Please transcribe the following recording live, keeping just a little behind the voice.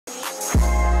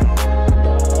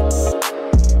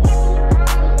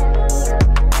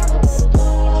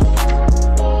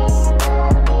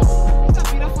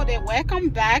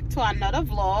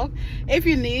another vlog. If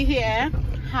you're new here,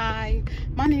 hi,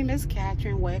 my name is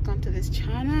Catherine. Welcome to this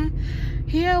channel.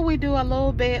 Here we do a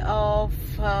little bit of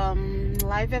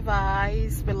life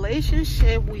advice,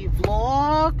 relationship, we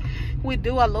vlog, we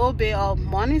do a little bit of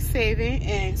money saving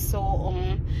and so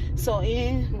on. So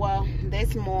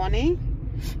this morning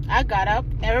I got up,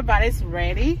 everybody's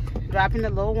ready, dropping the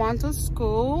little one to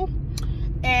school,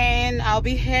 and I'll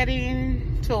be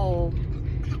heading to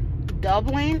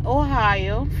Dublin,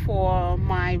 Ohio for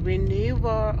my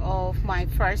renewal of my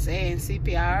first aid and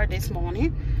CPR this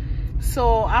morning.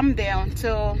 So I'm there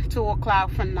until 2 o'clock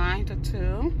from 9 to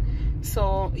 2.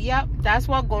 So yep, that's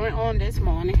what's going on this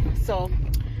morning. So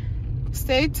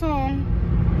stay tuned.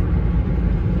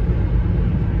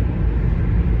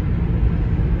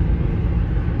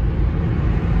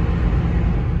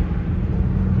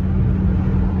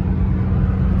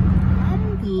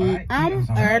 I'm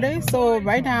early, so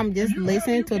right now I'm just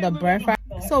listening to the breakfast.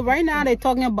 So right now they're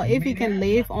talking about if you can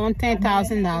live on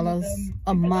 $10,000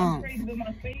 a month.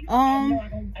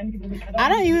 I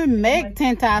don't even make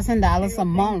 $10,000 a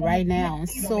month right now.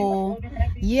 So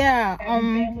yeah, I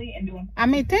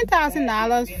mean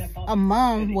 $10,000 a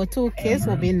month with 2 kids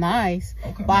would be nice,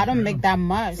 but I don't make that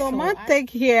much. So my take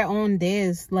here on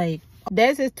this, like,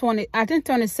 this is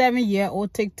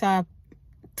 27-year-old TikToker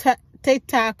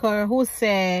who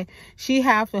said she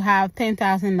have to have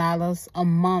 $10,000 a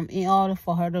month in order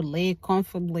for her to live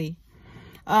comfortably.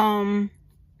 I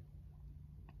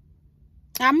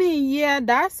mean, yeah,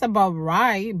 that's about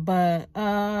right, but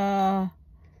to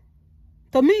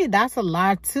me that's a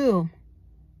lot too.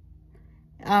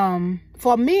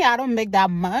 For me, I don't make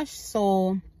that much,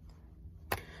 so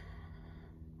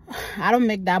I don't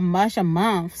make that much a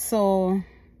month. So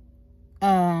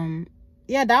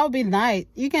yeah, that would be nice.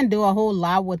 You can do a whole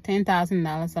lot with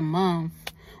 $10,000 a month,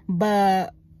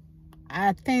 but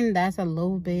I think that's a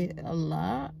little bit a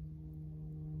lot.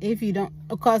 If you don't,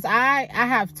 because I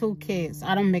have 2 kids,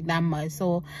 I don't make that much,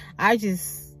 so I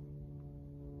just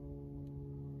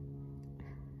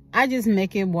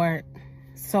make it work.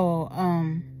 So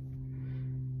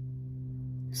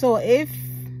so if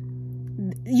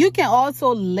you can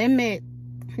also limit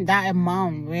that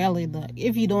amount, really,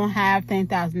 if you don't have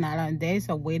 $10,000, there's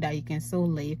a way that you can still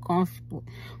live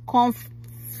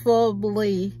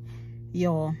comfortably.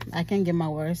 Yo, I can't get my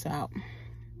words out.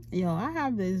 Yo, I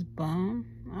have this bum.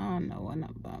 I don't know what a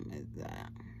bum is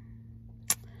that.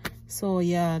 So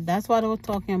yeah, that's what I was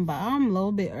talking about. I'm a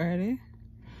little bit early.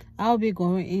 I'll be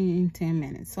going in 10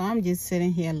 minutes. So I'm just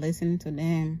sitting here listening to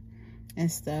them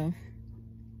and stuff.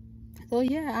 So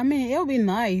yeah, I mean, it'll be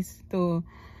nice to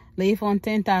live on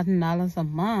 $10,000 a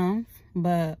month,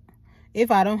 but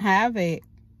if I don't have it,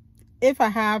 if I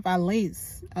have at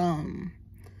least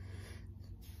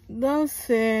let's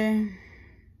say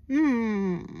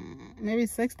maybe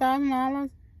 $6,000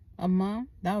 a month,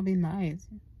 that would be nice.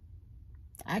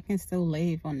 I can still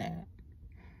live on that.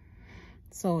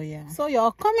 So yeah, so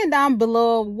y'all comment down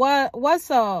below what's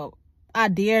a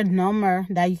ideal number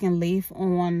that you can live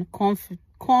on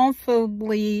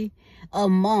comfortably a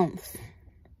month.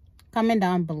 Comment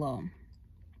down below.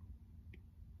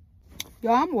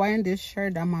 Yo, I'm wearing this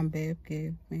shirt that my babe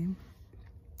gave me.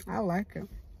 I like it.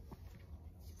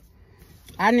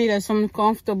 I needed something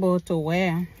comfortable to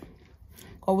wear,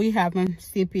 because we having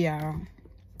CPR.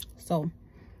 So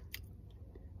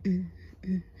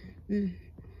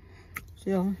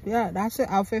so yeah, that's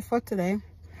the outfit for today.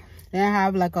 Then I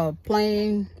have like a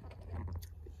plain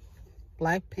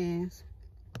black pants.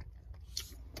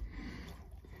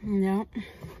 Yeah.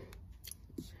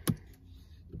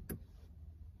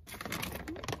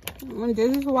 And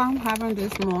this is what I'm having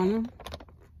this morning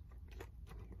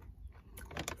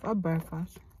for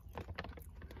breakfast.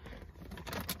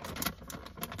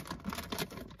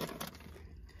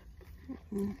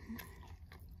 And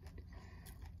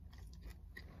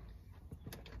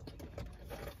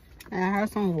I have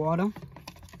some water.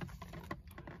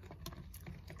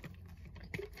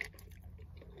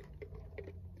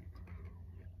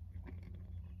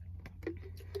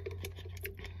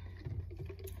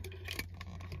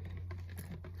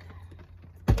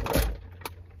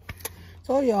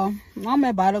 So y'all, I'm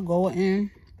about to go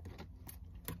in.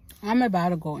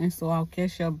 So I'll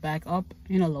catch you back up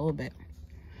in a little bit,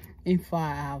 in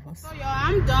 5 hours. So y'all,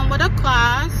 I'm done with the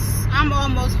class. I'm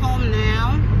almost home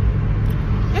now.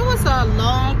 It was a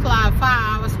long class, 5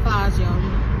 hours class, y'all.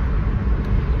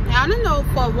 I don't know,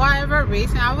 for whatever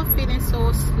reason, I was feeling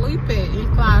so sleepy in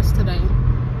class today.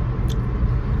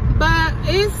 But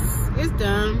it's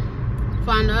done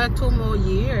for another 2 more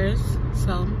years.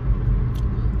 So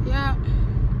yeah.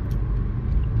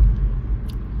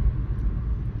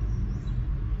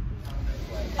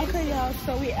 Okay, y'all,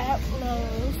 so we at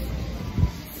Lowe's.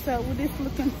 So we're just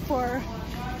looking for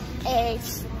a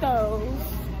stove.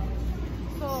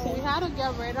 So we had to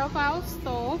get rid of our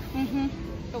stove.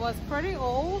 It was pretty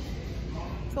old,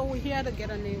 so we're here to get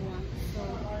a new one. So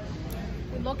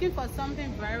we're looking for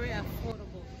something very affordable.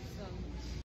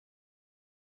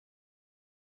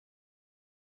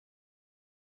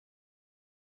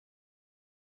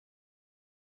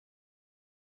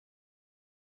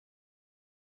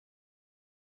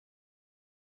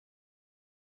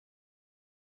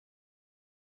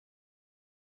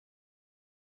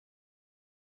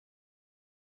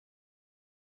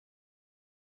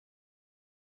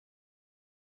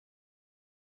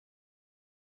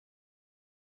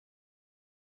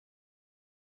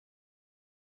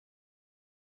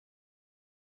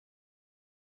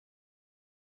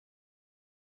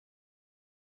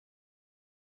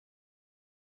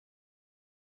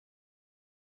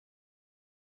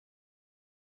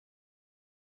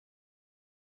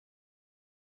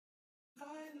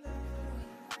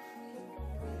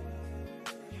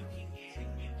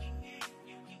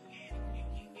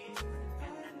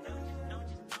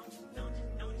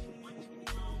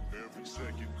 Every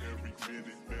second, every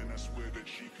minute, man, I swear that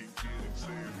she can get it. Say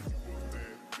if you a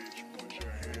bad bitch, put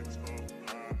your hands up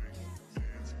high,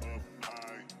 hands up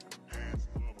high, hands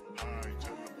up high.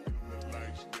 Tell them dim the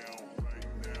lights down right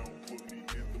now, put me in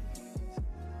the mood.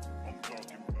 I'm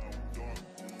talking about dark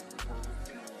room,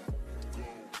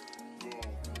 perfume, go.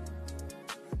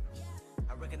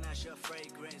 I recognize your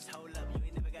fragrance, hold up, you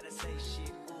ain't never gotta say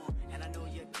shit, and I know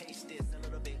your taste is a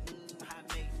little bit, high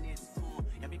maintenance,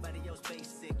 everybody else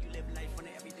basic, you live life on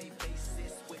an everyday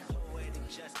basis, with poetic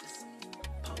justice,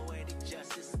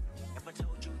 if I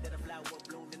told you that a flower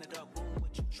bloomed in a dark room,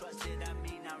 would you trust it? I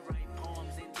mean, I write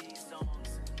poems in these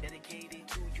songs, dedicated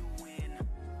to you when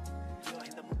you're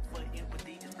in the mood for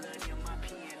empathy, there's blood in my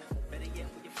pen, better yet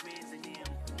with your friends and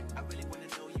them, I really wanna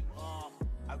know you all,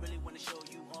 I really wanna show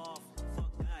you off.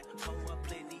 Fuck God, pour up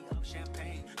plenty of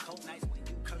champagne. Cold nights when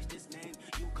you curse this name.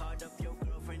 You called up your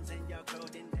girlfriends and y'all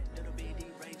curled in that little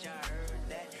bitty range. I heard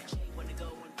that she wanna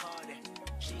go and party.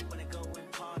 She wanna go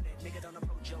and party. Nigga don't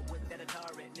approach her with that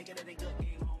Atari. Nigga that ain't good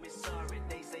game home is sorry.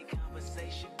 They say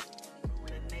conversation rule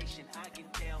a nation. I can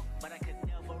tell, but I could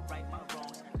never right my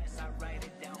wrongs unless I write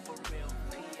it down for real.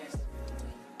 P.S.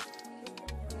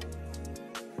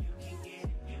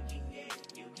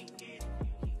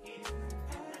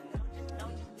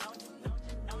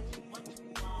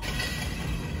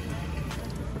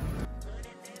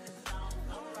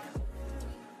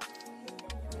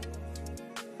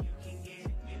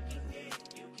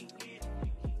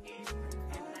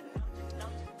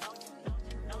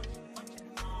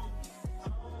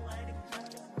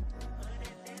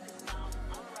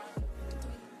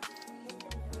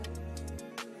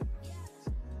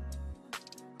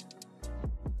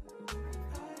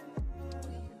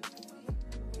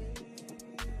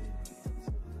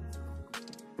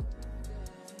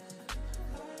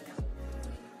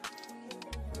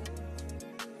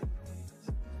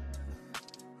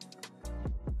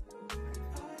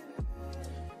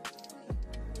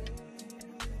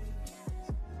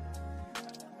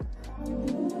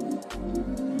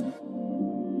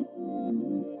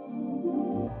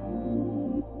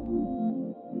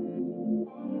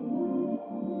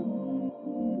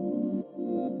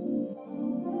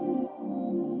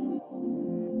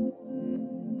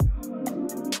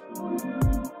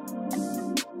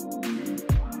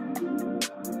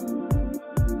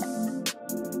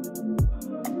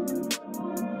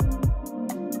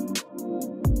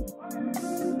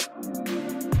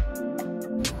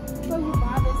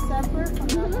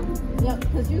 Yep,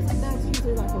 because usually that's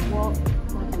usually like a wall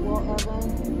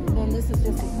oven, and this is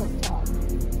just a cooktop.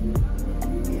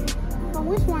 So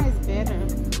which one is better?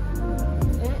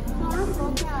 I'm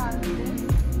looking at this.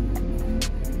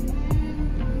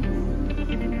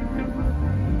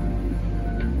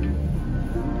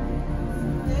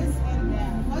 This and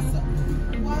that. What's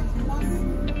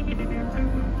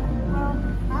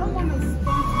I don't want to spend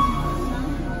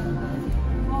too much.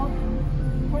 Well,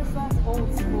 of course that's old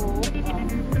school.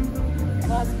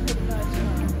 That's pretty much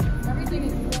everything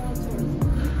is going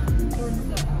towards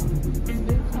the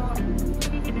stove top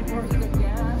or either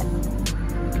gas.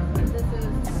 And this is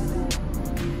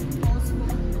Old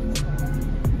school.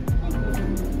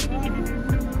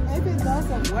 If it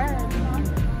doesn't work,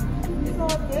 so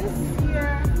this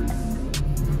here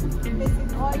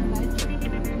is all electric.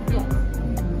 yes.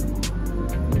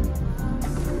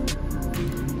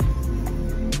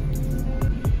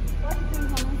 What do you think,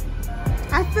 honey?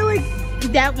 I feel like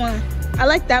that one. I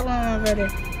like that one better.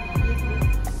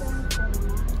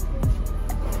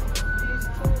 These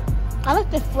two I like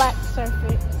the flat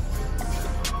surface.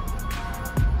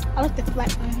 I like the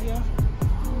flat one here.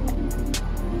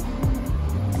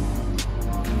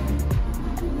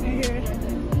 Right here.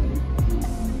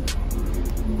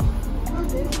 Oh,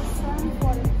 this is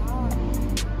 $7.45.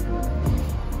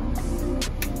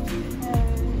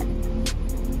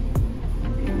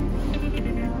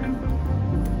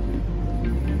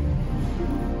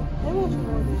 It was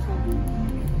really fun.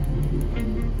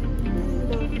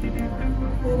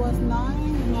 It was $9.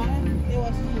 It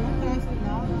was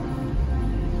 $1,000.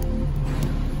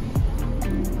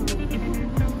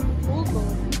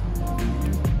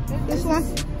 This one?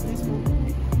 This one.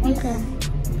 Okay.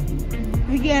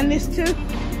 You getting this too?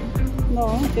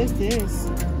 No, just this.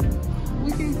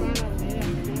 We can find out later.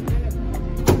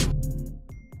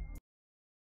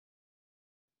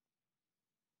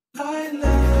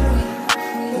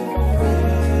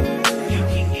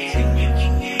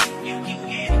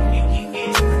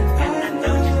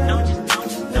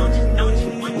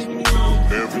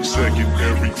 Every second,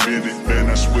 every minute, man,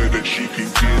 I swear that she can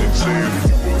get it. Saying, if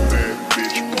you a bad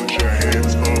bitch, put your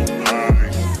hands up high.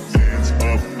 Hands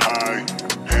up high.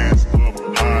 Hands up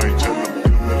high. Tell them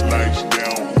turn the lights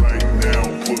down right now.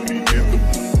 Put me in the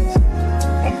mood.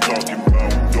 I'm talking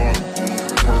about dark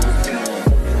perfume.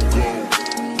 Go,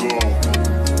 go.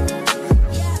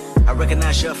 I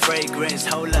recognize your fragrance.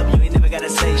 Hold up, you ain't never gotta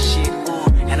say shit.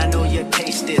 And I know your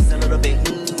taste is a little bit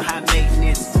high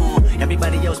maintenance.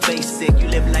 Everybody else basic. You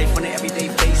live life on an everyday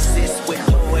basis with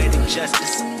poetic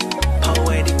justice.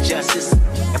 Poetic justice.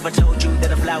 If I told you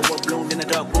that a flower bloomed in a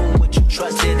dark room, would you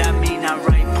trust it? I mean, I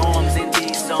write poems in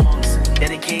these songs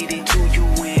dedicated to you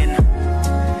when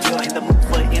you're in the mood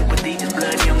for empathy. There's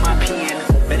blood in my pen.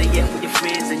 Better yet, with your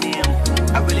friends and them.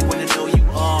 I really wanna know you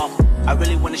all. I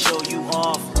really wanna show you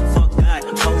off. Fuck God,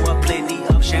 pour up plenty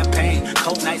of champagne.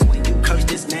 Cold nights when you curse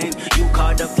this name. You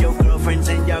called up your girlfriends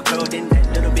and y'all curled in that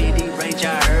little bitty range.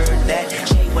 I heard that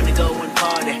she wanna go and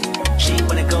party. She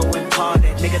wanna go and party.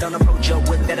 Nigga, don't approach her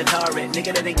with that Atari.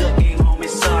 Nigga, that ain't good game, homie,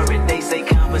 sorry. They say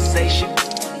conversation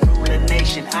rule a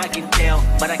nation. I can tell,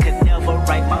 but I could never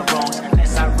right my wrong.